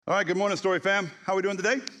All right, good morning, Story fam. How are we doing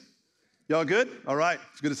today? Y'all good? All right,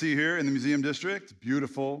 it's good to see you here in the Museum District.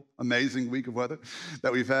 Beautiful, amazing week of weather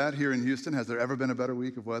that we've had here in Houston. Has there ever been a better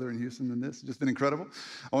week of weather in Houston than this? It's just been incredible.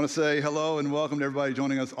 I want to say hello and welcome to everybody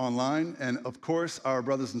joining us online. And of course, our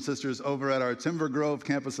brothers and sisters over at our Timber Grove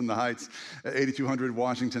campus in the Heights at 8200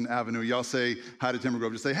 Washington Avenue. Y'all say hi to Timber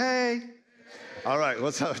Grove. Just say, hey. All right,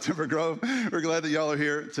 what's up, Timber Grove? We're glad that y'all are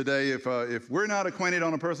here today. If we're not acquainted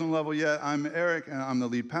on a personal level yet, I'm Eric, and I'm the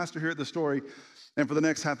lead pastor here at The Story. And for the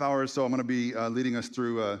next half hour or so, I'm going to be leading us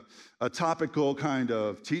through a topical kind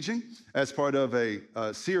of teaching as part of a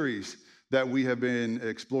series that we have been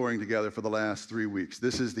exploring together for the last 3 weeks.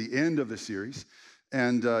 This is the end of the series.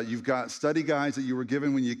 And you've got study guides that you were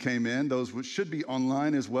given when you came in. Those should be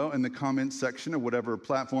online as well in the comments section of whatever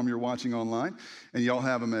platform you're watching online. And y'all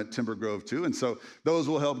have them at Timber Grove too. And so those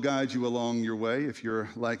will help guide you along your way. If you're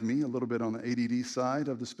like me, a little bit on the ADD side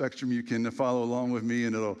of the spectrum, you can follow along with me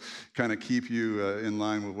and it'll kind of keep you in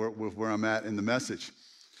line with where I'm at in the message.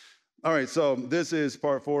 All right, so this is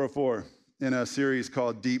part 404 in a series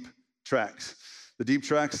called Deep Tracks. The Deep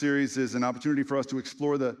Tracks series is an opportunity for us to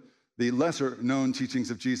explore the lesser known teachings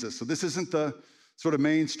of Jesus. So this isn't the sort of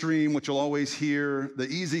mainstream, what you'll always hear, the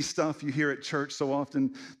easy stuff you hear at church so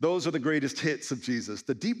often. Those are the greatest hits of Jesus.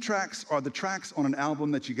 The deep tracks are the tracks on an album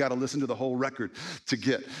that you got to listen to the whole record to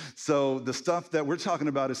get. So the stuff that we're talking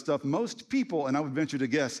about is stuff most people, and I would venture to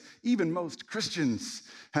guess, even most Christians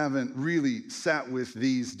haven't really sat with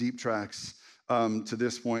these deep tracks to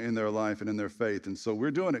this point in their life and in their faith. And so we're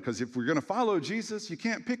doing it because if we're going to follow Jesus, you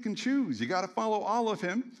can't pick and choose. You got to follow all of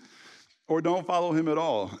him, or don't follow him at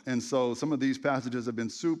all. And so some of these passages have been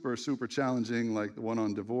super, super challenging, like the one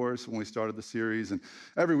on divorce when we started the series, and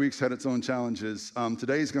every week's had its own challenges.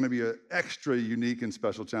 Today's going to be an extra unique and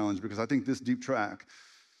special challenge because I think this deep track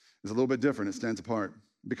is a little bit different. It stands apart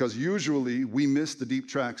because usually we miss the deep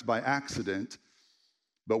tracks by accident,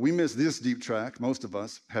 but we miss this deep track. Most of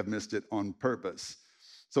us have missed it on purpose.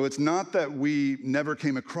 So it's not that we never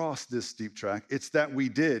came across this deep track, it's that we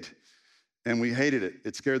did. And we hated it.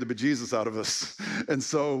 It scared the bejesus out of us. And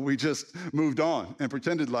so we just moved on and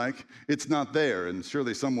pretended like it's not there. And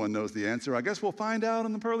surely someone knows the answer. I guess we'll find out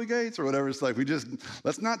in the pearly gates or whatever. It's like,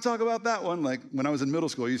 let's not talk about that one. Like when I was in middle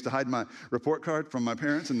school, I used to hide my report card from my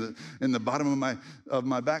parents in the bottom of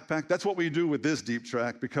my backpack. That's what we do with this deep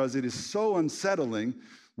track because it is so unsettling.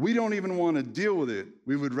 We don't even want to deal with it.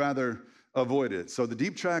 We would rather avoid it. So the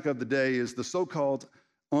deep track of the day is the so-called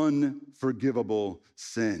unforgivable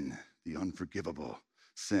sin. The unforgivable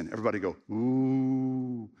sin. Everybody go,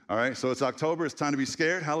 ooh. All right, so it's October. It's time to be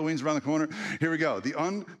scared. Halloween's around the corner. Here we go. The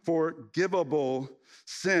unforgivable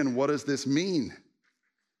sin. What does this mean?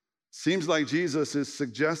 Seems like Jesus is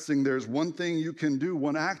suggesting there's one thing you can do,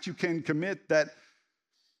 one act you can commit that,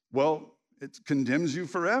 well, it condemns you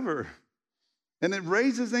forever. And it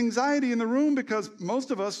raises anxiety in the room because most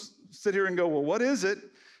of us sit here and go, well, what is it?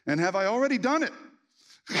 And have I already done it?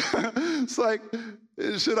 It's like,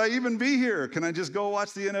 should I even be here? Can I just go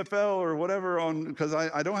watch the NFL or whatever because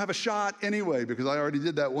I don't have a shot anyway because I already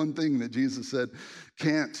did that one thing that Jesus said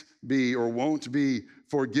can't be or won't be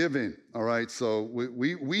forgiven. All right, so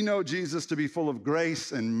we know Jesus to be full of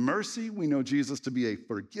grace and mercy. We know Jesus to be a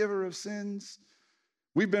forgiver of sins.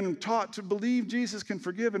 We've been taught to believe Jesus can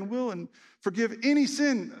forgive and will and forgive any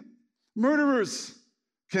sin. Murderers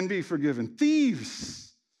can be forgiven. Thieves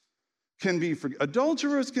can be forgiven.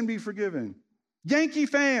 Adulterers can be forgiven. Yankee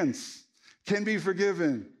fans can be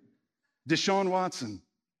forgiven. Deshaun Watson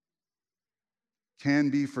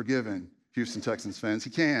can be forgiven. Houston Texans fans,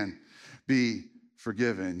 he can be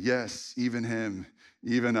forgiven. Yes, even him,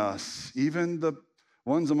 even us, even the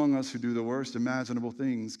ones among us who do the worst imaginable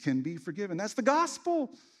things can be forgiven. That's the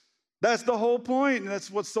gospel. That's the whole point. And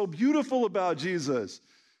that's what's so beautiful about Jesus.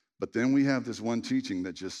 But then we have this one teaching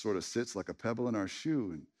that just sort of sits like a pebble in our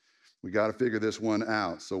shoe, and we got to figure this one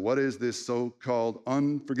out. So what is this so-called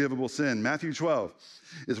unforgivable sin? Matthew 12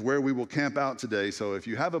 is where we will camp out today. So if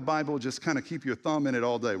you have a Bible, just kind of keep your thumb in it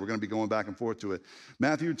all day. We're going to be going back and forth to it.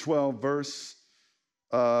 Matthew 12, verse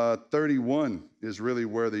 31 is really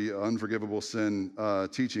where the unforgivable sin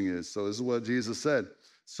teaching is. So this is what Jesus said.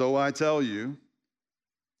 So I tell you,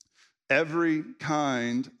 every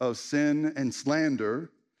kind of sin and slander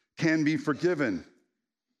can be forgiven,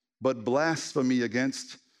 but blasphemy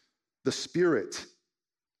against the Spirit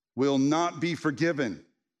will not be forgiven,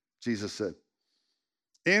 Jesus said.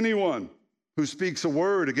 Anyone who speaks a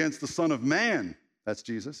word against the Son of Man, that's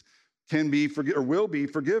Jesus, can be or will be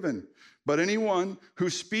forgiven. But anyone who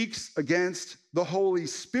speaks against the Holy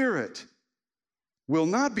Spirit will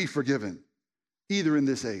not be forgiven, either in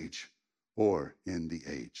this age or in the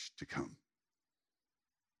age to come.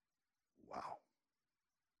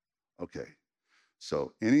 Okay,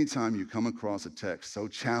 so anytime you come across a text so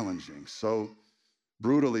challenging, so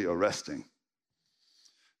brutally arresting,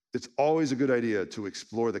 it's always a good idea to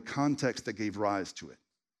explore the context that gave rise to it.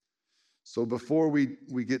 So before we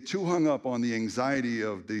get too hung up on the anxiety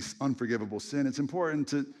of this unforgivable sin, it's important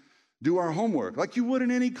to do our homework like you would in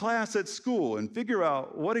any class at school and figure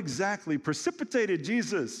out what exactly precipitated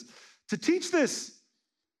Jesus to teach this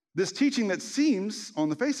teaching that seems, on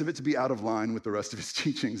the face of it, to be out of line with the rest of his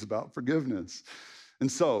teachings about forgiveness.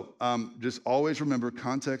 And so just always remember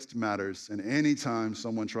context matters. And anytime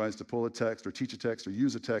someone tries to pull a text or teach a text or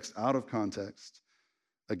use a text out of context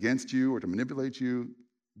against you or to manipulate you,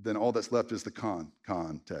 then all that's left is the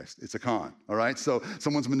context. It's a con, all right? So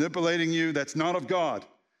someone's manipulating you, that's not of God,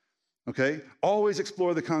 okay? Always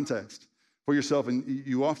explore the context for yourself, and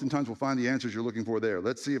you oftentimes will find the answers you're looking for there.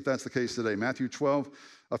 Let's see if that's the case today. Matthew 12,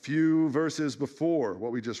 a few verses before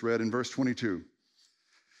what we just read in verse 22.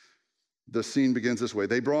 The scene begins this way.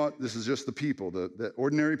 This is just the people, the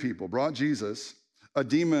ordinary people, brought Jesus, a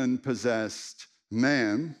demon-possessed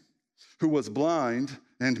man who was blind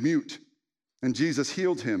and mute. And Jesus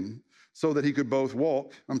healed him so that he could both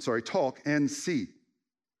talk and see.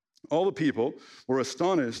 All the people were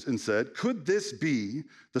astonished and said, "Could this be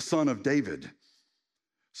the son of David?"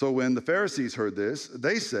 So when the Pharisees heard this,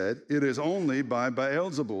 they said, "It is only by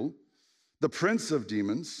Beelzebul, the prince of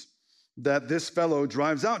demons, that this fellow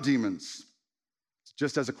drives out demons."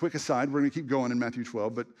 Just as a quick aside, we're going to keep going in Matthew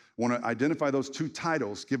 12, but I want to identify those two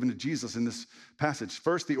titles given to Jesus in this passage.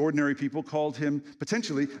 First, the ordinary people called him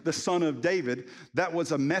potentially the son of David. That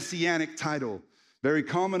was a messianic title, very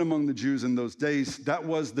common among the Jews in those days. That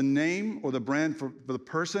was the name or the brand for the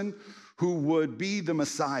person who would be the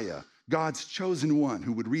Messiah, God's chosen one,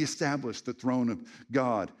 who would reestablish the throne of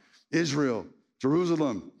God, Israel,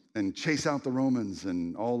 Jerusalem, and chase out the Romans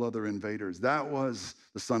and all other invaders. That was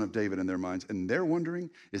the son of David in their minds. And they're wondering,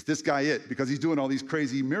 is this guy it? Because he's doing all these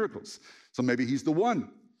crazy miracles. So maybe he's the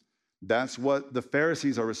one. That's what the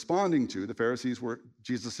Pharisees are responding to. The Pharisees were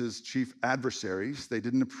Jesus' chief adversaries. They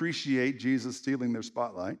didn't appreciate Jesus stealing their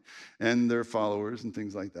spotlight and their followers and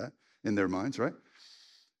things like that in their minds, right?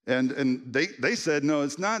 And they said, no,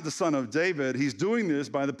 it's not the son of David. He's doing this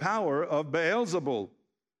by the power of Beelzebul.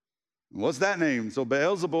 What's that name? So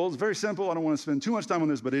Beelzebul is very simple. I don't want to spend too much time on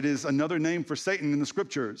this, but it is another name for Satan in the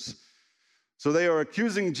scriptures. So they are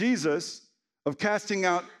accusing Jesus of casting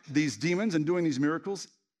out these demons and doing these miracles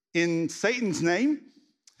in Satan's name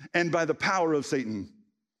and by the power of Satan.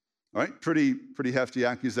 All right, pretty hefty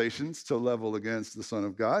accusations to level against the Son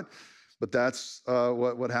of God. But that's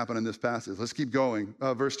what happened in this passage. Let's keep going.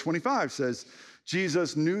 Verse 25 says,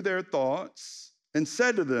 Jesus knew their thoughts and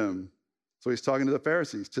said to them, so he's talking to the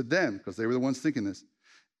Pharisees, to them, because they were the ones thinking this.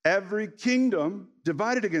 Every kingdom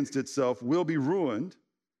divided against itself will be ruined.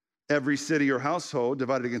 Every city or household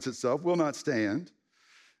divided against itself will not stand.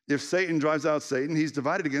 If Satan drives out Satan, he's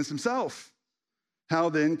divided against himself. How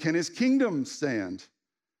then can his kingdom stand?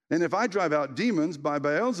 And if I drive out demons by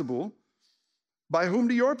Beelzebul, by whom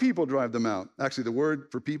do your people drive them out? Actually, the word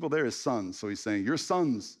for people there is sons. So he's saying, your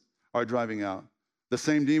sons are driving out the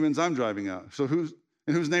same demons I'm driving out. So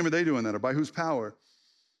in whose name are they doing that, or by whose power?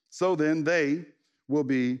 So then they will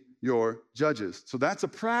be your judges. So that's a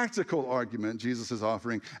practical argument Jesus is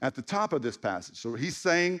offering at the top of this passage. So he's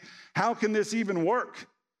saying, how can this even work?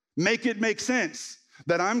 Make it make sense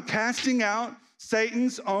that I'm casting out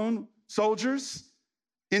Satan's own soldiers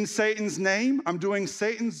in Satan's name. I'm doing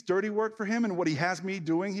Satan's dirty work for him, and what he has me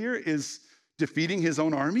doing here is defeating his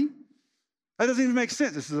own army? That doesn't even make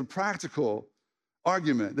sense. This is a practical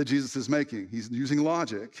argument that Jesus is making. He's using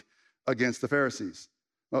logic against the Pharisees.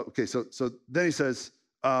 Okay, so then he says,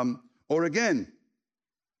 let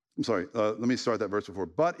me start that verse before.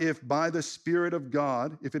 But if it is by the Spirit of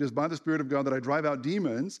God that I drive out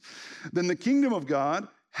demons, then the kingdom of God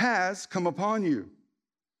has come upon you.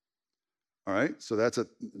 All right, so this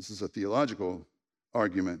is a theological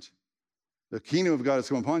argument. The kingdom of God has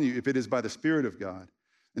come upon you if it is by the Spirit of God.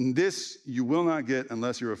 And this you will not get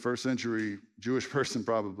unless you're a first century Jewish person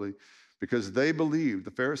probably, because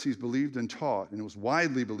the Pharisees believed and taught, and it was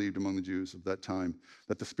widely believed among the Jews of that time,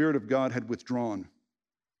 that the Spirit of God had withdrawn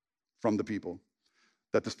from the people,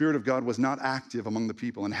 that the Spirit of God was not active among the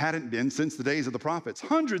people and hadn't been since the days of the prophets,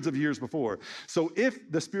 hundreds of years before. So if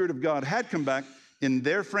the Spirit of God had come back, in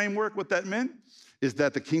their framework, what that meant is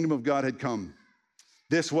that the kingdom of God had come.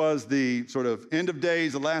 This was the sort of end of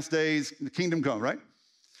days, the last days, the kingdom come, right?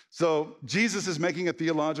 So Jesus is making a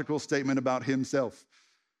theological statement about himself.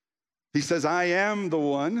 He says, I am the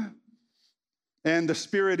one, and the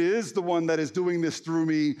Spirit is the one that is doing this through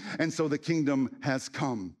me, and so the kingdom has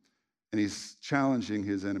come. And he's challenging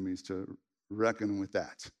his enemies to reckon with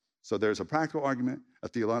that. So there's a practical argument, a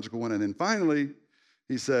theological one, and then finally,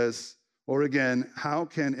 he says, or again, how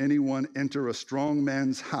can anyone enter a strong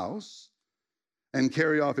man's house and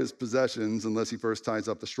carry off his possessions unless he first ties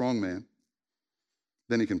up the strong man?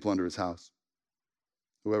 Then he can plunder his house.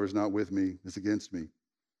 Whoever's not with me is against me,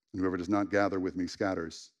 and whoever does not gather with me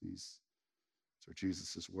scatters. These are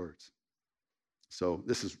Jesus' words. So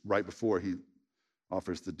this is right before he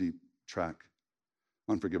offers the deep track,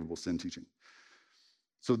 unforgivable sin teaching.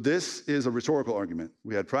 So this is a rhetorical argument.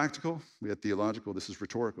 We had practical, we had theological, this is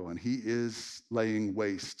rhetorical, and he is laying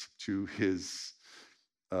waste to his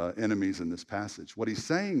enemies in this passage. What he's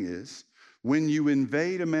saying is, when you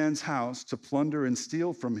invade a man's house to plunder and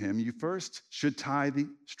steal from him, you first should tie the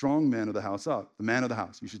strong man of the house up, the man of the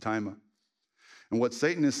house. You should tie him up. And what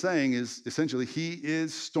Satan is saying is, essentially, he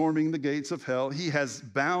is storming the gates of hell. He has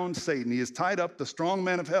bound Satan. He has tied up the strong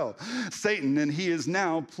man of hell, Satan, and he is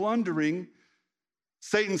now plundering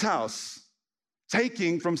Satan's house,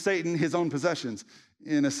 taking from Satan his own possessions.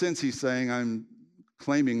 In a sense, he's saying, I'm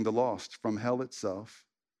claiming the lost from hell itself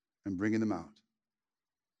and bringing them out.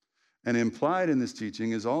 And implied in this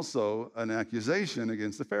teaching is also an accusation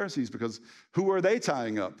against the Pharisees, because who are they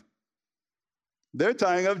tying up? They're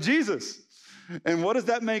tying up Jesus. And what does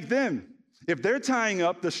that make them? If they're tying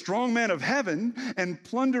up the strong man of heaven and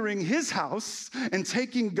plundering his house and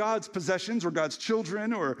taking God's possessions or God's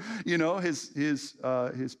children or,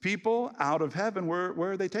 his people out of heaven, where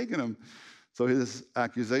are they taking them? So his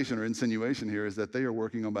accusation or insinuation here is that they are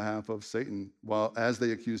working on behalf of Satan, while as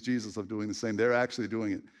they accuse Jesus of doing the same, they're actually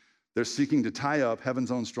doing it. They're seeking to tie up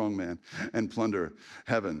heaven's own strong man and plunder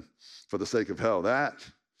heaven for the sake of hell. That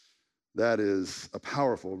is a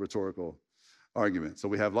powerful rhetorical argument. So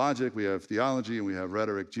we have logic, we have theology, and we have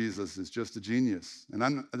rhetoric. Jesus is just a genius.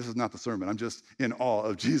 And this is not the sermon. I'm just in awe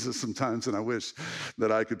of Jesus sometimes, and I wish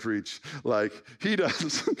that I could preach like he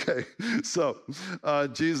does. Okay, so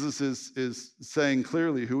Jesus is saying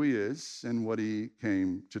clearly who he is and what he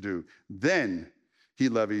came to do. Then he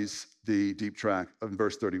levies the deep track of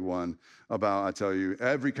verse 31 about, I tell you,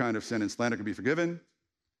 every kind of sin and slander can be forgiven,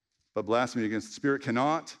 but blasphemy against the Spirit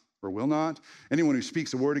cannot or will not. Anyone who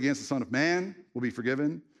speaks a word against the Son of Man will be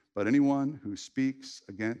forgiven, but anyone who speaks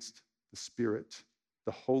against the Spirit,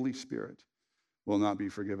 the Holy Spirit, will not be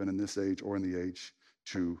forgiven in this age or in the age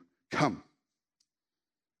to come.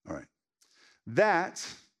 All right. That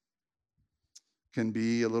can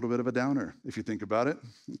be a little bit of a downer if you think about it.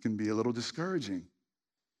 It can be a little discouraging.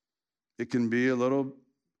 It can be a little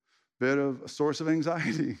bit of a source of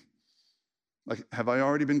anxiety. Like, have I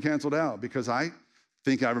already been canceled out? Because I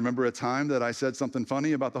think I remember a time that I said something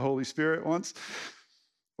funny about the Holy Spirit once,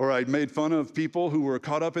 or I'd made fun of people who were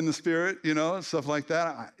caught up in the Spirit, stuff like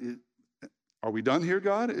that. Are we done here,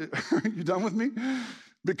 God? Are you done with me?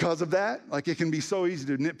 Because of that, it can be so easy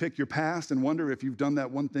to nitpick your past and wonder if you've done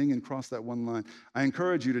that one thing and crossed that one line. I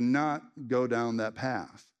encourage you to not go down that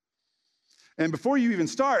path. And before you even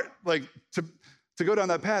start, to go down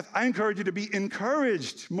that path, I encourage you to be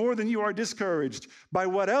encouraged more than you are discouraged by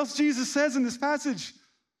what else Jesus says in this passage.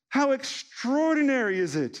 How extraordinary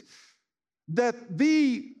is it that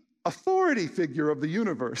the authority figure of the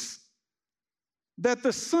universe, that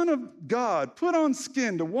the Son of God put on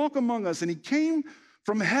skin to walk among us, and he came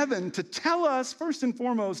from heaven to tell us, first and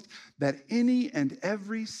foremost, that any and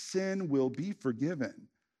every sin will be forgiven.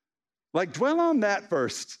 Dwell on that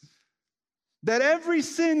first. That every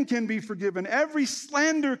sin can be forgiven, every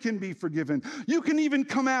slander can be forgiven. You can even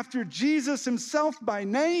come after Jesus himself by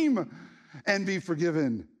name and be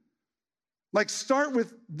forgiven. Start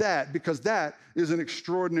with that, because that is an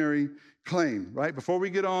extraordinary claim, right? Before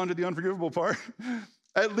we get on to the unforgivable part,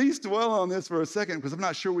 at least dwell on this for a second, because I'm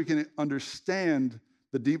not sure we can understand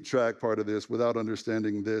the deep track part of this without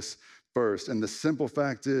understanding this first. And the simple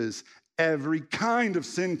fact is, every kind of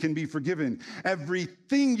sin can be forgiven.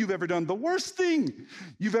 Everything you've ever done, the worst thing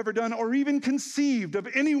you've ever done or even conceived of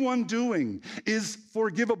anyone doing, is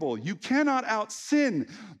forgivable. You cannot out-sin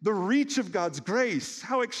the reach of God's grace.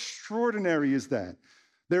 How extraordinary is that?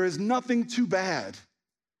 There is nothing too bad.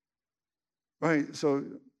 Right? So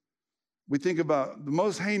we think about the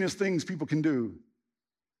most heinous things people can do.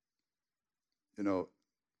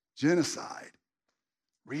 Genocide.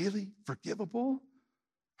 Really? Forgivable?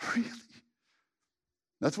 Really?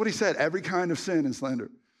 That's what he said. Every kind of sin and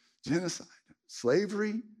slander. Genocide.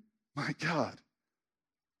 Slavery. My God.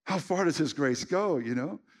 How far does his grace go,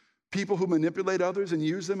 People who manipulate others and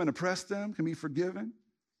use them and oppress them can be forgiven.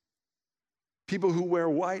 People who wear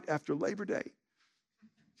white after Labor Day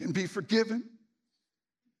can be forgiven.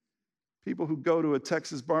 People who go to a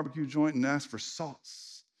Texas barbecue joint and ask for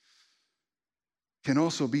sauce can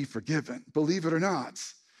also be forgiven. Believe it or not,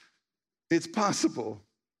 it's possible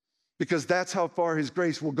because that's how far his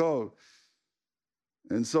grace will go.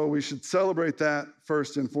 And so we should celebrate that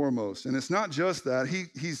first and foremost. And it's not just that.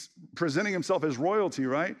 He's presenting himself as royalty,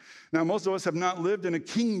 right? Now, most of us have not lived in a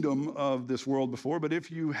kingdom of this world before, but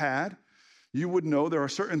if you had, you would know there are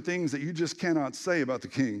certain things that you just cannot say about the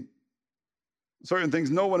king. Certain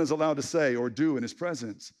things no one is allowed to say or do in his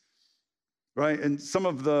presence, right? And some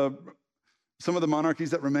of the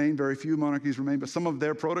monarchies that remain, very few monarchies remain, but some of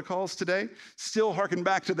their protocols today still harken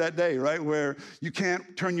back to that day, right? Where you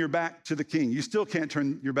can't turn your back to the king. You still can't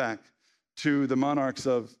turn your back to the monarchs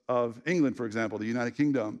of England, for example, the United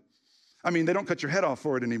Kingdom. I mean, they don't cut your head off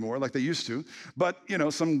for it anymore like they used to, but,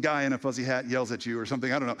 some guy in a fuzzy hat yells at you or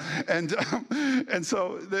something, I don't know. And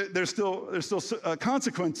so there's still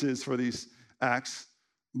consequences for these acts.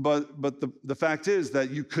 But the fact is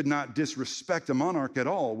that you could not disrespect a monarch at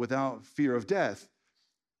all without fear of death.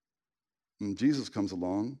 And Jesus comes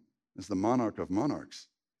along as the monarch of monarchs.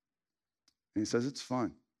 And he says, it's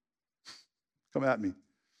fine. Come at me.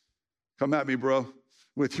 Come at me, bro,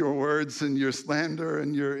 with your words and your slander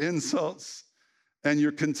and your insults and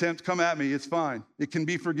your contempt. Come at me. It's fine. It can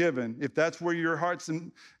be forgiven. If that's where your hearts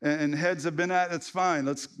and heads have been at, it's fine.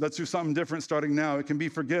 Let's do something different starting now. It can be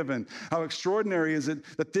forgiven. How extraordinary is it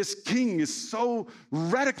that this king is so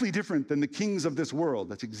radically different than the kings of this world?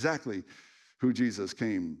 That's exactly who Jesus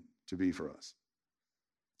came to be for us.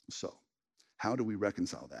 So, how do we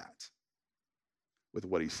reconcile that with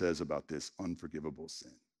what he says about this unforgivable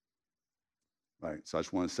sin? Right, so I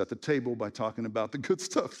just want to set the table by talking about the good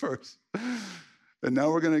stuff first. And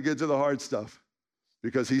now we're going to get to the hard stuff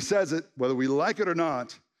because he says it, whether we like it or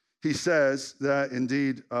not, he says that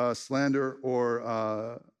indeed slander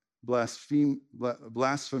or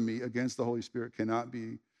blasphemy against the Holy Spirit cannot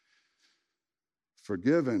be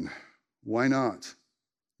forgiven. Why not?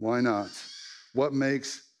 Why not? What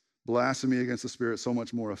makes blasphemy against the Spirit so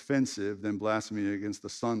much more offensive than blasphemy against the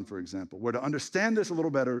Son, for example? Where to understand this a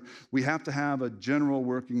little better, we have to have a general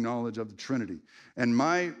working knowledge of the Trinity. And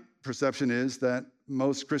my perception is that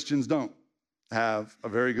most Christians don't have a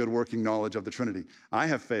very good working knowledge of the Trinity. I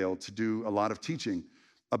have failed to do a lot of teaching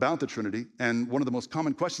about the Trinity, and one of the most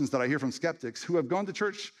common questions that I hear from skeptics who have gone to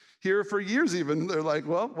church here for years even, they're like,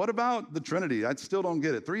 well, what about the Trinity? I still don't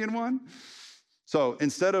get it. 3 in 1? So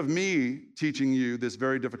instead of me teaching you this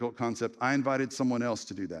very difficult concept, I invited someone else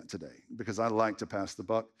to do that today because I like to pass the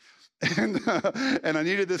buck. And I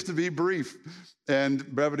needed this to be brief. And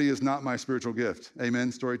brevity is not my spiritual gift.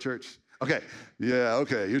 Amen, Story Church? Okay. Yeah,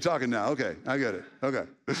 okay. You're talking now. Okay. I get it. Okay.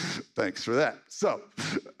 Thanks for that. So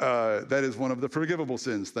that is one of the forgivable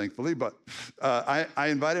sins, thankfully. But I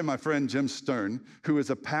invited my friend Jim Stern, who is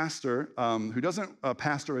a pastor, who doesn't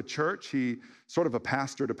pastor a church. He sort of a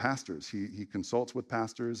pastor to pastors. He consults with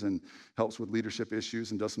pastors and helps with leadership issues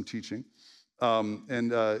and does some teaching.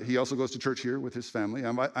 And he also goes to church here with his family.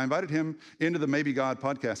 I invited him into the Maybe God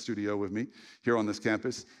podcast studio with me here on this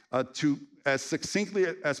campus to, as succinctly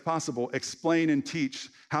as possible, explain and teach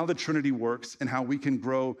how the Trinity works and how we can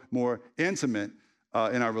grow more intimate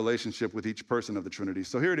in our relationship with each person of the Trinity.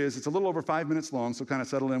 So here it is. It's a little over 5 minutes long, so kind of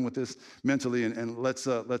settle in with this mentally, and let's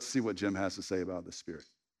see what Jim has to say about the Spirit.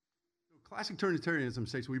 Classic Trinitarianism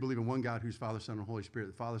states we believe in one God who's Father, Son, and Holy Spirit.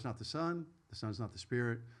 The Father's not the Son, the Son's not the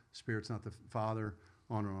Spirit, the Spirit's not the Father,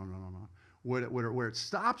 on and on and on and on. Where it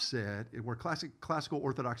stops at, where classical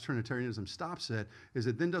Orthodox Trinitarianism stops at, is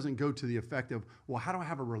it then doesn't go to the effect of, well, how do I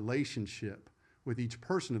have a relationship with each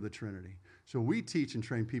person of the Trinity? So we teach and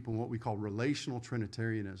train people in what we call relational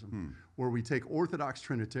Trinitarianism, where we take Orthodox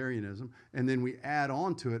Trinitarianism and then we add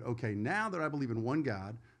on to it, okay, now that I believe in one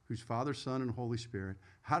God, who's Father, Son, and Holy Spirit,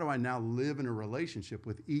 how do I now live in a relationship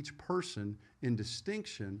with each person in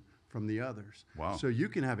distinction from the others? Wow. So you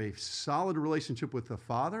can have a solid relationship with the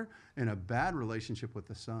Father and a bad relationship with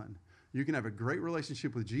the Son. You can have a great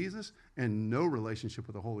relationship with Jesus and no relationship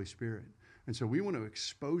with the Holy Spirit. And so we want to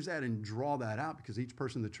expose that and draw that out because each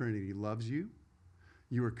person of the Trinity loves you.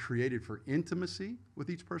 You were created for intimacy with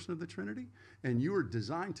each person of the Trinity, and you are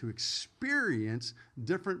designed to experience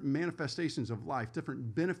different manifestations of life,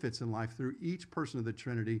 different benefits in life through each person of the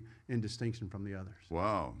Trinity in distinction from the others.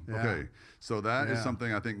 Wow. Yeah. Okay. So that is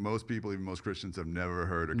something I think most people, even most Christians, have never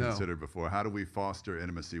heard or considered before. How do we foster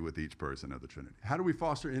intimacy with each person of the Trinity? How do we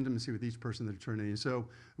foster intimacy with each person of the Trinity? And so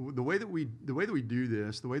the way that we do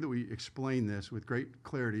this, the way that we explain this with great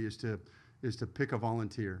clarity is to pick a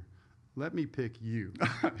volunteer. let me pick you.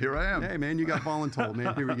 Here I am. Hey, man, you got voluntold,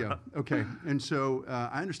 man. Here we go. Okay. And so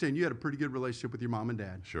I understand you had a pretty good relationship with your mom and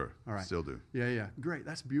dad. Sure. All right. Still do. Yeah. Great.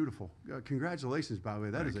 That's beautiful. Congratulations, by the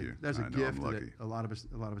way. Thank you. That's a I know, gift I'm that lucky. a lot of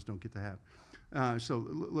us don't get to have. So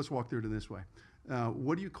let's walk through it in this way.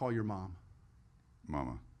 What do you call your mom?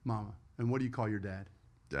 Mama. Mama. And what do you call your dad?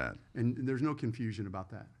 Dad. And there's no confusion about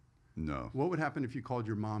that. No. What would happen if you called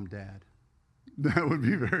your mom dad? That would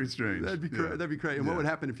be very strange. That'd be Yeah. that'd be great. And what would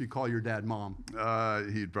happen if you call your dad mom?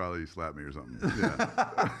 He'd probably slap me or something.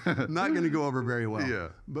 Yeah. Not going to go over very well. Yeah.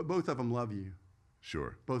 But both of them love you.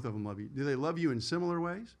 Sure. Both of them love you. Do they love you in similar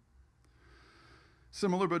ways?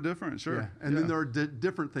 Similar but different, sure. Yeah. And then there are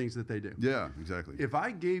different things that they do. Yeah, exactly. If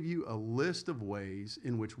I gave you a list of ways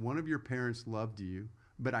in which one of your parents loved you,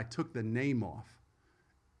 but I took the name off,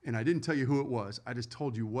 and I didn't tell you who it was, I just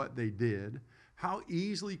told you what they did, how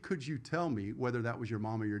easily could you tell me whether that was your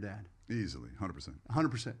mom or your dad? Easily, 100%.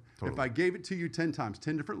 100%. Totally. If I gave it to you 10 times,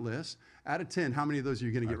 10 different lists, out of 10, how many of those are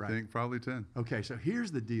you going to get right? I think probably 10. Okay, so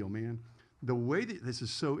here's the deal, man. The way that this is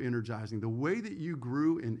so energizing, the way that you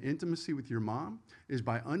grew in intimacy with your mom is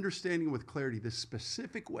by understanding with clarity the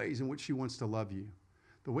specific ways in which she wants to love you.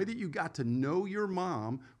 The way that you got to know your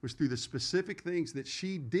mom was through the specific things that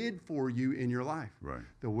she did for you in your life. Right.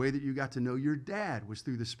 The way that you got to know your dad was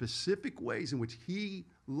through the specific ways in which he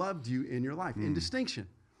loved you in your life, in distinction.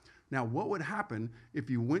 Now, what would happen if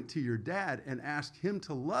you went to your dad and asked him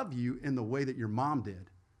to love you in the way that your mom did?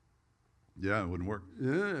 Yeah, it wouldn't work.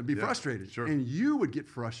 It'd be frustrated. Sure. And you would get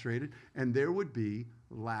frustrated, and there would be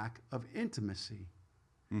lack of intimacy.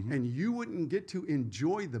 Mm-hmm. And you wouldn't get to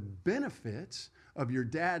enjoy the benefits of your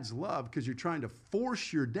dad's love because you're trying to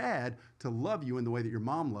force your dad to love you in the way that your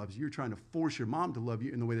mom loves you. You're trying to force your mom to love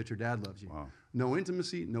you in the way that your dad loves you. Wow. No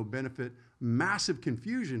intimacy, no benefit, massive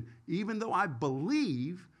confusion, even though I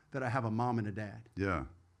believe that I have a mom and a dad. Yeah.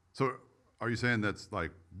 So are you saying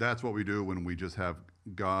that's what we do when we just have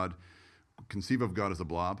God, conceive of God as a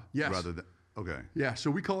blob? Yes. Rather than, okay. Yeah,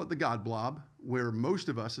 so we call it the God blob, where most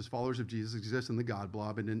of us as followers of Jesus exist in the God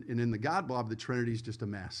blob. And in the God blob, the Trinity is just a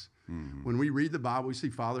mess. Mm-hmm. When we read the Bible, we see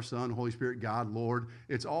Father, Son, Holy Spirit, God, Lord.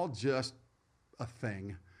 It's all just a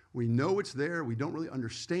thing. We know it's there. We don't really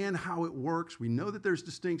understand how it works. We know that there's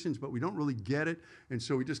distinctions, but we don't really get it. And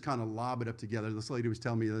so we just kind of lob it up together. This lady was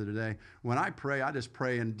telling me the other day, when I pray, I just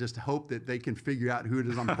pray and just hope that they can figure out who it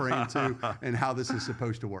is I'm praying to and how this is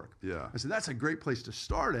supposed to work. Yeah. I said, that's a great place to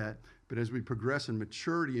start at. But as we progress in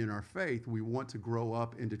maturity in our faith, we want to grow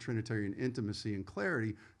up into Trinitarian intimacy and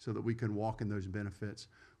clarity so that we can walk in those benefits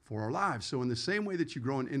for our lives. So in the same way that you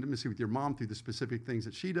grow in intimacy with your mom through the specific things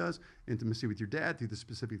that she does, intimacy with your dad through the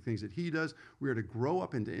specific things that he does, we are to grow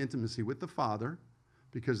up into intimacy with the Father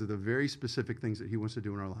because of the very specific things that he wants to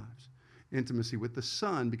do in our lives. Intimacy with the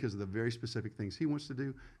Son because of the very specific things he wants to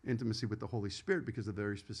do. Intimacy with the Holy Spirit because of the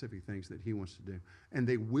very specific things that he wants to do. And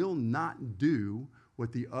they will not do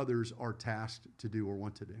what the others are tasked to do or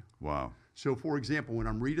want to do. Wow. So for example, when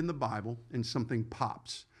I'm reading the Bible and something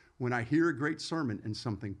pops, when I hear a great sermon and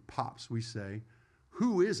something pops, we say,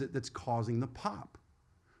 who is it that's causing the pop?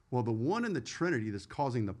 Well, the one in the Trinity that's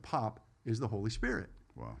causing the pop is the Holy Spirit.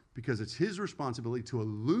 Wow. Because it's his responsibility to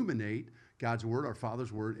illuminate God's word, our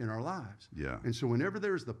Father's word in our lives. Yeah. And so whenever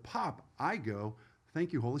there's the pop, I go,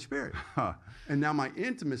 thank you, Holy Spirit. And now my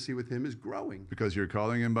intimacy with him is growing. Because you're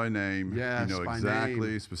calling him by name. Yes, you know by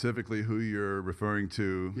exactly, name. Specifically who you're referring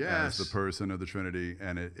to Yes. as the person of the Trinity,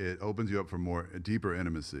 and it opens you up for deeper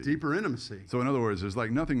intimacy. Deeper intimacy. So in other words, there's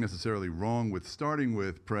nothing necessarily wrong with starting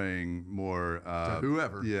with praying more To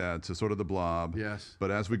whoever. Yeah, to sort of the blob. Yes. But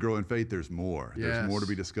as we grow in faith, there's more. Yes. There's more to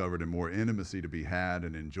be discovered and more intimacy to be had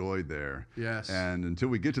and enjoyed there. Yes. And until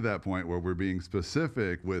we get to that point where we're being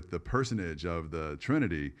specific with the personage of the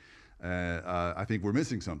Trinity, I think we're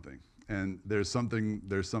missing something. And there's something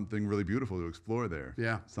really beautiful to explore there.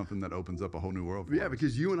 Yeah. Something that opens up a whole new world for Yeah, us.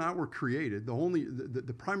 because you and I were created.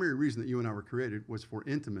 The primary reason that you and I were created was for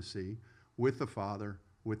intimacy with the Father,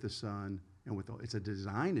 with the Son, and it's a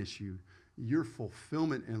design issue. Your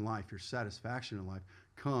fulfillment in life, your satisfaction in life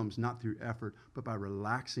comes not through effort, but by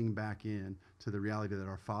relaxing back in to the reality that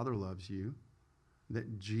our Father loves you,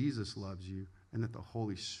 that Jesus loves you, and that the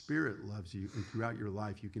Holy Spirit loves you. And throughout your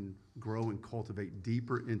life, you can grow and cultivate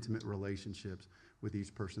deeper, intimate relationships with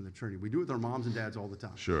each person in the Trinity. We do it with our moms and dads all the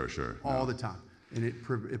time. Sure. All the time. And it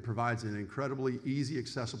provides an incredibly easy,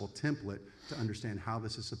 accessible template to understand how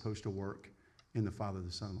this is supposed to work in the Father, the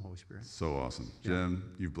Son, and the Holy Spirit. So awesome.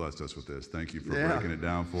 Jim, you've blessed us with this. Thank you for Yeah. breaking it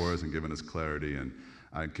down for us and giving us clarity. And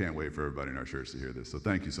I can't wait for everybody in our church to hear this. So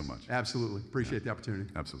thank you so much. Absolutely. Appreciate the opportunity.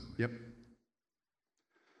 Absolutely. Yep.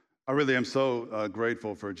 I really am so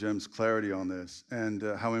grateful for Jim's clarity on this and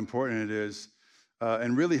how important it is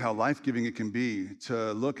and really how life-giving it can be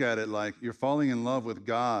to look at it like you're falling in love with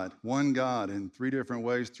God, one God in three different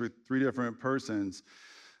ways through three different persons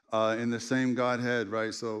in the same Godhead,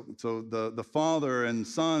 right? So the Father and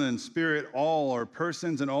Son and Spirit all are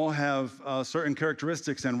persons and all have certain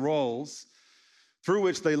characteristics and roles through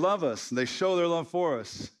which they love us and they show their love for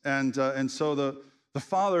us. And so the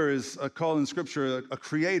Father is called in Scripture a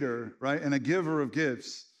creator, right, and a giver of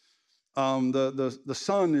gifts. The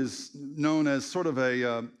Son is known as sort of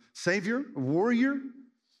a savior, a warrior,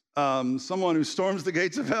 someone who storms the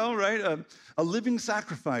gates of hell, right? A living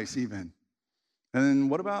sacrifice, even. And then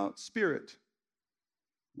what about Spirit?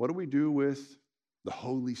 What do we do with the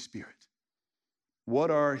Holy Spirit?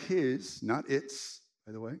 What are His, not its,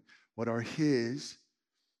 by the way, what are His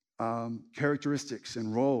characteristics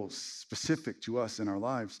and roles specific to us in our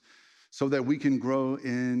lives so that we can grow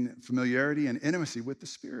in familiarity and intimacy with the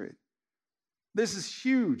Spirit? This is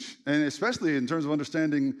huge, and especially in terms of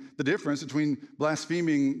understanding the difference between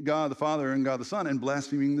blaspheming God the Father and God the Son and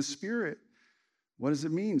blaspheming the Spirit. What does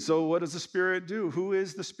it mean? So what does the Spirit do? Who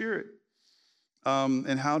is the Spirit?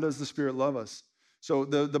 And how does the Spirit love us? So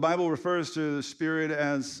the Bible refers to the Spirit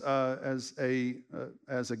as a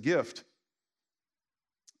gift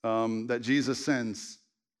that Jesus sends.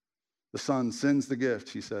 The Son sends the gift,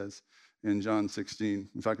 he says in John 16.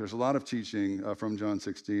 In fact, there's a lot of teaching from John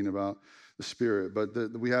 16 about the Spirit, but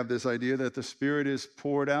we have this idea that the Spirit is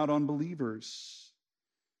poured out on believers,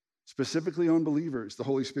 specifically on believers. The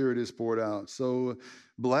Holy Spirit is poured out. So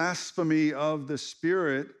blasphemy of the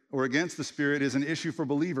Spirit or against the Spirit is an issue for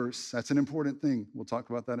believers. That's an important thing. We'll talk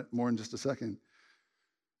about that more in just a second.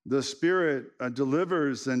 The Spirit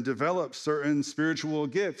delivers and develops certain spiritual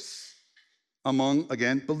gifts among,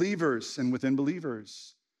 again, believers and within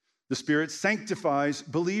believers. The Spirit sanctifies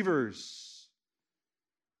believers.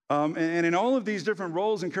 And in all of these different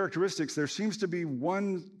roles and characteristics, there seems to be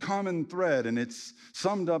one common thread, and it's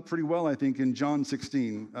summed up pretty well, I think, in John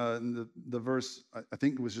 16. The verse, I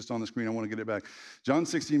think it was just on the screen. I want to get it back. John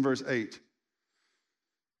 16, verse 8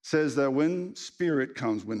 says that when Spirit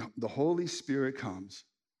comes, when the Holy Spirit comes,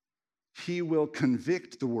 He will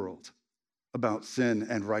convict the world about sin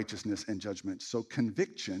and righteousness and judgment. So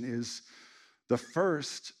conviction is the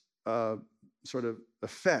first sort of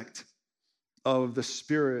effect of the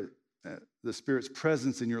Spirit's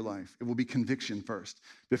presence in your life. It will be conviction first.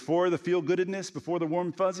 Before the feel-goodedness, before the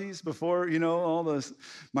warm fuzzies, before, all this,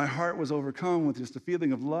 my heart was overcome with just a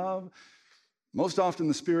feeling of love. Most often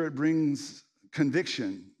the Spirit brings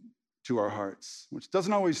conviction to our hearts, which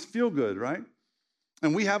doesn't always feel good, right?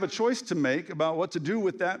 And we have a choice to make about what to do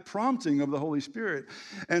with that prompting of the Holy Spirit.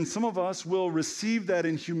 And some of us will receive that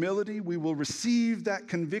in humility. We will receive that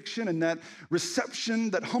conviction, and that reception,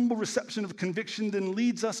 that humble reception of conviction then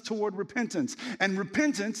leads us toward repentance. And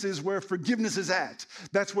repentance is where forgiveness is at.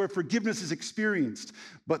 That's where forgiveness is experienced.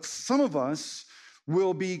 But some of us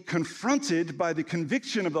will be confronted by the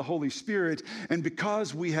conviction of the Holy Spirit, and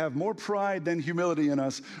because we have more pride than humility in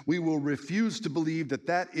us, we will refuse to believe that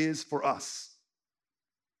that is for us.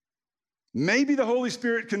 Maybe the Holy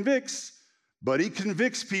Spirit convicts, but He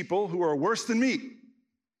convicts people who are worse than me.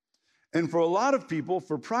 And for a lot of people,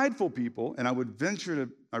 for prideful people, and I would venture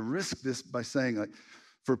to, I risk this by saying, like,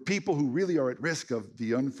 for people who really are at risk of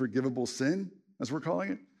the unforgivable sin, as we're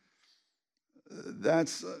calling it,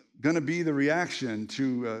 that's going to be the reaction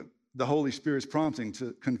to the Holy Spirit's prompting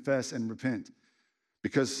to confess and repent.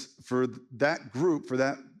 Because for that group, for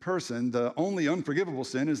that person, the only unforgivable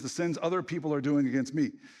sin is the sins other people are doing against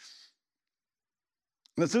me.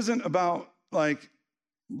 This isn't about like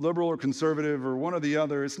liberal or conservative or one or the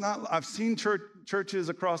other. It's not. I've seen churches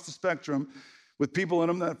across the spectrum with people in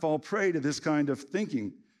them that fall prey to this kind of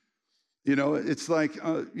thinking. It's like,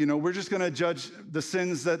 we're just going to judge the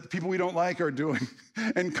sins that people we don't like are doing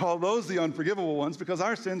and call those the unforgivable ones because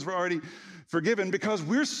our sins were already forgiven because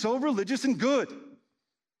we're so religious and good.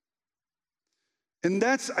 And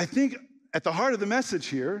that's, I think, at the heart of the message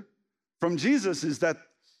here from Jesus is that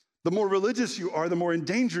the more religious you are, the more in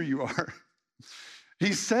danger you are.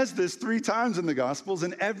 He says this 3 times in the Gospels,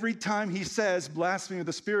 and every time he says blasphemy of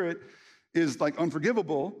the Spirit is like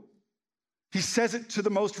unforgivable, he says it to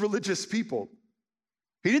the most religious people.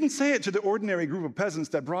 He didn't say it to the ordinary group of peasants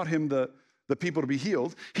that brought him the people to be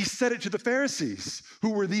healed. He said it to the Pharisees,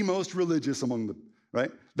 who were the most religious among them,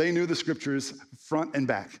 right? They knew the Scriptures front and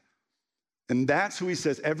back. And that's who he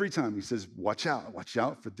says every time. He says, watch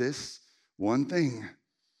out for this one thing.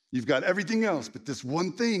 You've got everything else, but this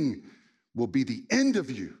one thing will be the end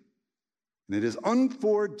of you. And it is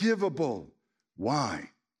unforgivable. Why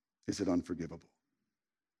is it unforgivable?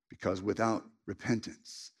 Because without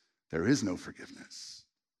repentance, there is no forgiveness.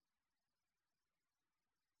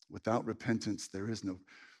 Without repentance, there is no.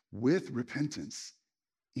 With repentance,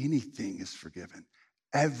 anything is forgiven.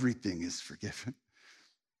 Everything is forgiven.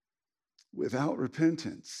 Without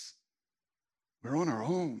repentance, we're on our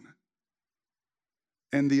own.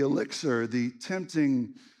 And the elixir, the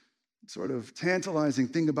tempting, sort of tantalizing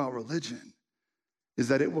thing about religion is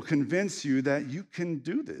that it will convince you that you can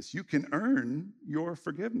do this. You can earn your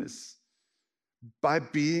forgiveness by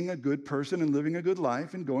being a good person and living a good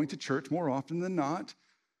life and going to church more often than not.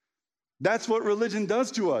 That's what religion does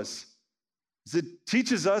to us. It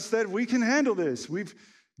teaches us that we can handle this. We've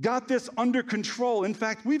got this under control. In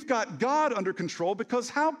fact, we've got God under control, because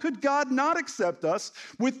how could God not accept us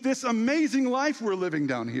with this amazing life we're living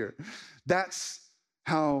down here? That's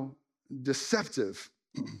how deceptive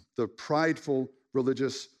the prideful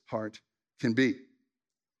religious heart can be.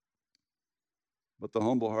 But the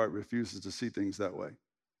humble heart refuses to see things that way.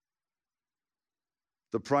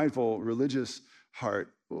 The prideful religious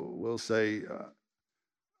heart will say,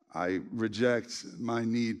 I reject my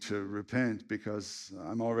need to repent because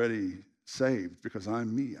I'm already saved, because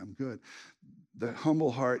I'm me, I'm good. The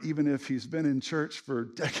humble heart, even if he's been in church for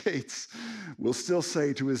decades, will still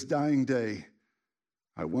say to his dying day,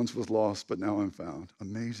 I once was lost, but now I'm found.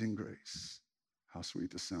 Amazing grace. How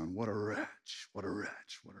sweet the sound. What a wretch, what a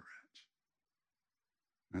wretch, what a wretch.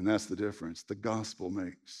 And that's the difference the gospel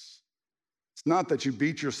makes. It's not that you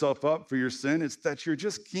beat yourself up for your sin. It's that you're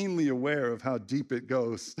just keenly aware of how deep it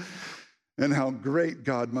goes and how great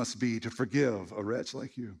God must be to forgive a wretch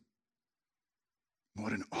like you.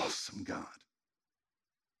 What an awesome God.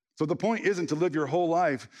 So the point isn't to live your whole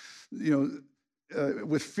life,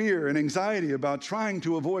 with fear and anxiety about trying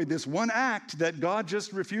to avoid this one act that God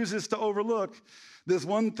just refuses to overlook, this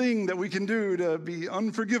one thing that we can do to be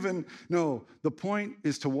unforgiven. No, the point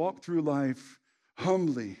is to walk through life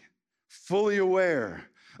humbly, fully aware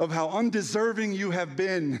of how undeserving you have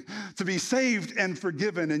been to be saved and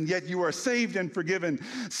forgiven, and yet you are saved and forgiven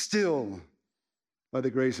still by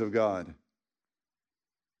the grace of God.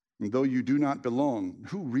 And though you do not belong,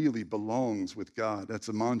 who really belongs with God? That's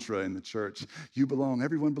a mantra in the church. You belong,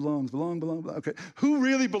 everyone belongs, belong. Okay, who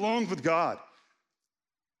really belongs with God?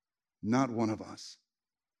 Not one of us.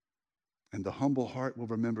 And the humble heart will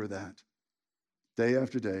remember that day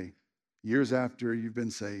after day, years after you've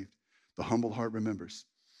been saved. The humble heart remembers.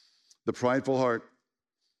 The prideful heart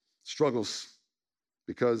struggles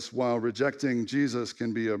because while rejecting Jesus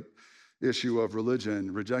can be an issue of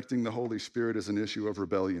religion, rejecting the Holy Spirit is an issue of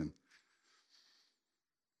rebellion.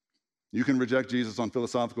 You can reject Jesus on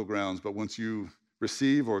philosophical grounds, but once you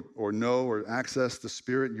receive or know or access the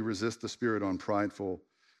Spirit, you resist the Spirit on prideful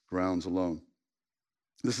grounds alone.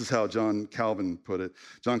 This is how John Calvin put it.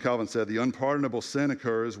 John Calvin said, the unpardonable sin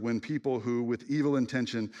occurs when people who, with evil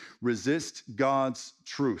intention, resist God's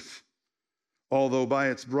truth, although by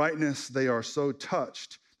its brightness they are so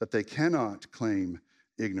touched that they cannot claim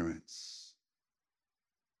ignorance.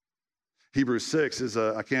 Hebrews 6 is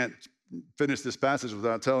I can't finish this passage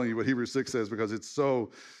without telling you what Hebrews 6 says, because it's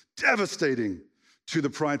so devastating to the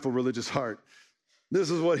prideful religious heart.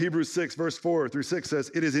 This is what Hebrews 6, verse 4 through 6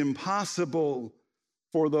 says. It is impossible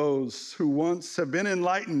for those who once have been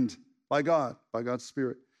enlightened by God, by God's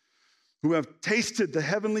Spirit, who have tasted the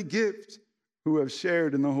heavenly gift, who have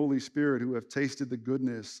shared in the Holy Spirit, who have tasted the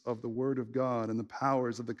goodness of the Word of God and the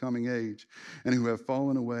powers of the coming age, and who have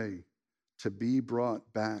fallen away, to be brought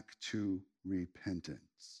back to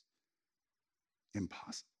repentance.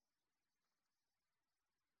 Impossible.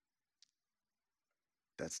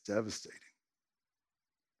 That's devastating.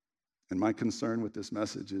 And my concern with this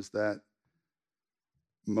message is that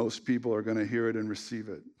most people are going to hear it and receive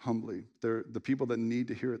it humbly. The people that need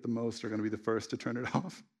to hear it the most are going to be the first to turn it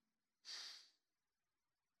off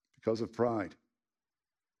because of pride.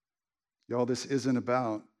 Y'all, this isn't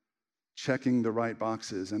about checking the right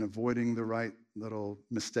boxes and avoiding the right little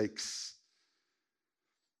mistakes.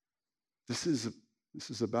 This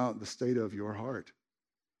is about the state of your heart.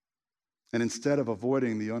 And instead of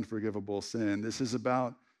avoiding the unforgivable sin, this is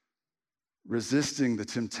about resisting the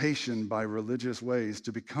temptation by religious ways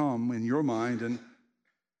to become, in your mind,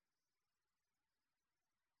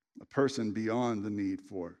 a person beyond the need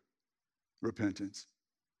for repentance.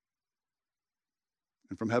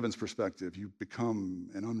 And from heaven's perspective, you become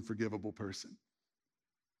an unforgivable person.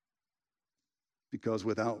 Because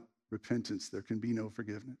without repentance, there can be no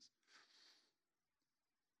forgiveness.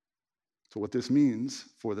 So what this means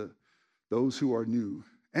for those who are new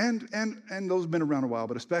and those who've been around a while,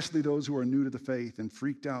 but especially those who are new to the faith and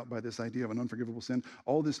freaked out by this idea of an unforgivable sin,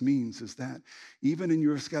 all this means is that even in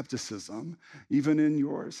your skepticism, even in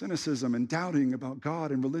your cynicism and doubting about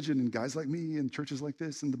God and religion and guys like me and churches like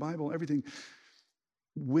this and the Bible, everything,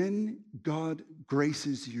 when God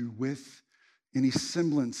graces you with any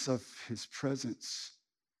semblance of his presence,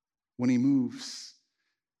 when he moves,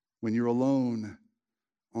 when you're alone,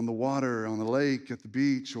 on the water, on the lake, at the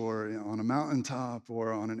beach, or on a mountaintop,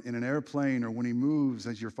 or in an airplane, or when he moves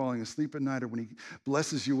as you're falling asleep at night, or when he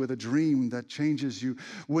blesses you with a dream that changes you,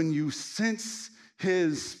 when you sense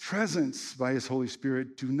his presence by his Holy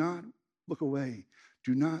Spirit, do not look away.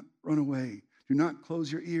 Do not run away. Do not close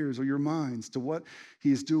your ears or your minds to what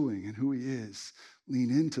he is doing and who he is. Lean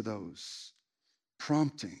into those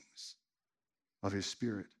promptings of his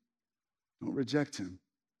Spirit. Don't reject him.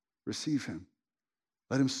 Receive him.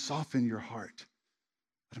 Let him soften your heart.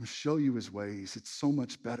 Let him show you his ways. It's so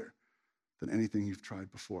much better than anything you've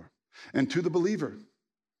tried before. And to the believer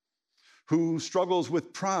who struggles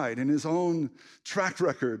with pride in his own track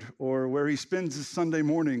record, or where he spends his Sunday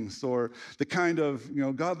mornings, or the kind of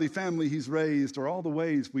godly family he's raised, or all the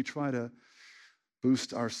ways we try to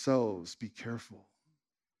boost ourselves, be careful.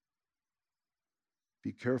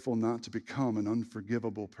 Be careful not to become an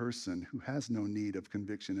unforgivable person who has no need of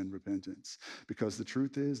conviction and repentance. Because the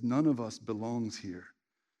truth is, none of us belongs here.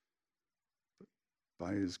 But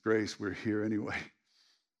by his grace, we're here anyway.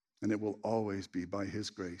 And it will always be by his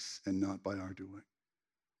grace and not by our doing.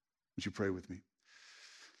 Would you pray with me?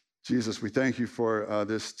 Jesus, we thank you for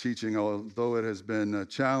this teaching, although it has been a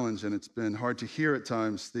challenge and it's been hard to hear at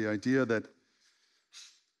times, the idea that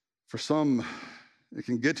for some, it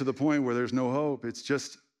can get to the point where there's no hope. It's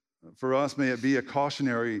just, for us, may it be a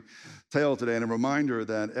cautionary tale today and a reminder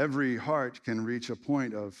that every heart can reach a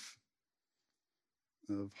point of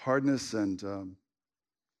hardness and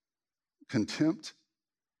contempt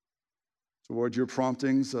toward your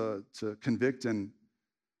promptings to convict and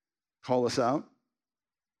call us out.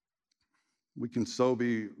 We can so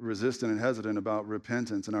be resistant and hesitant about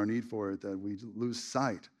repentance and our need for it that we lose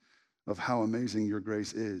sight of how amazing your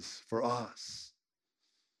grace is for us.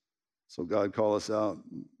 So God, call us out,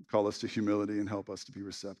 call us to humility, and help us to be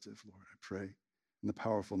receptive, Lord, I pray. In the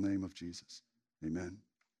powerful name of Jesus, amen.